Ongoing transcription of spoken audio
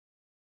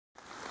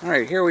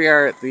Alright, here we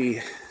are at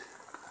the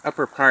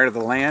upper part of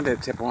the land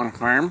at Chippewa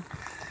Farm,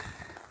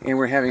 and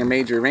we're having a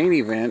major rain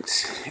event,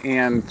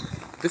 and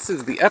this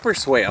is the upper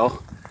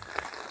swale,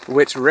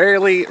 which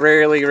rarely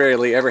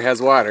ever has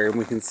water, and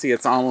we can see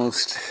it's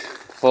almost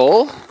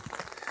full,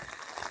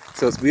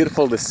 so it's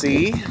beautiful to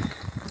see.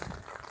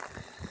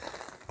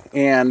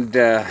 And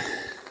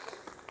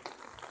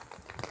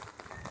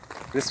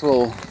this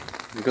will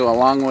go a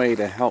long way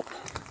to help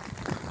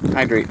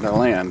hydrate the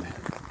land.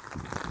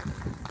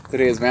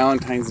 Today is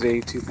Valentine's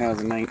Day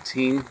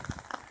 2019,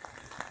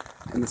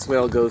 and the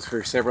swale goes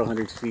for several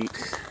hundred feet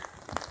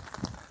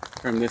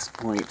from this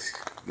point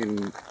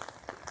in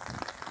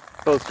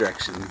both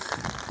directions.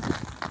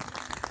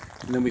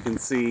 And then we can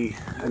see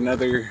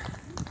another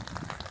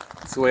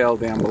swale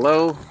down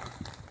below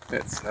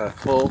that's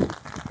full,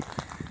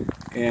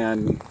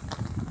 and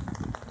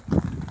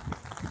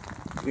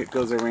it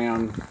goes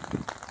around.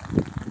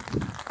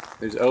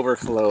 There's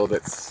overflow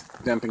that's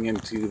dumping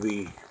into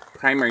the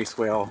primary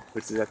swale,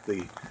 which is at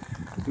the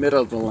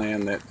middle of the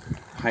land that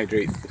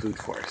hydrates the food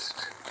forest.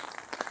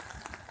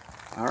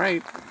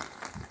 Alright,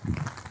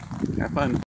 have fun.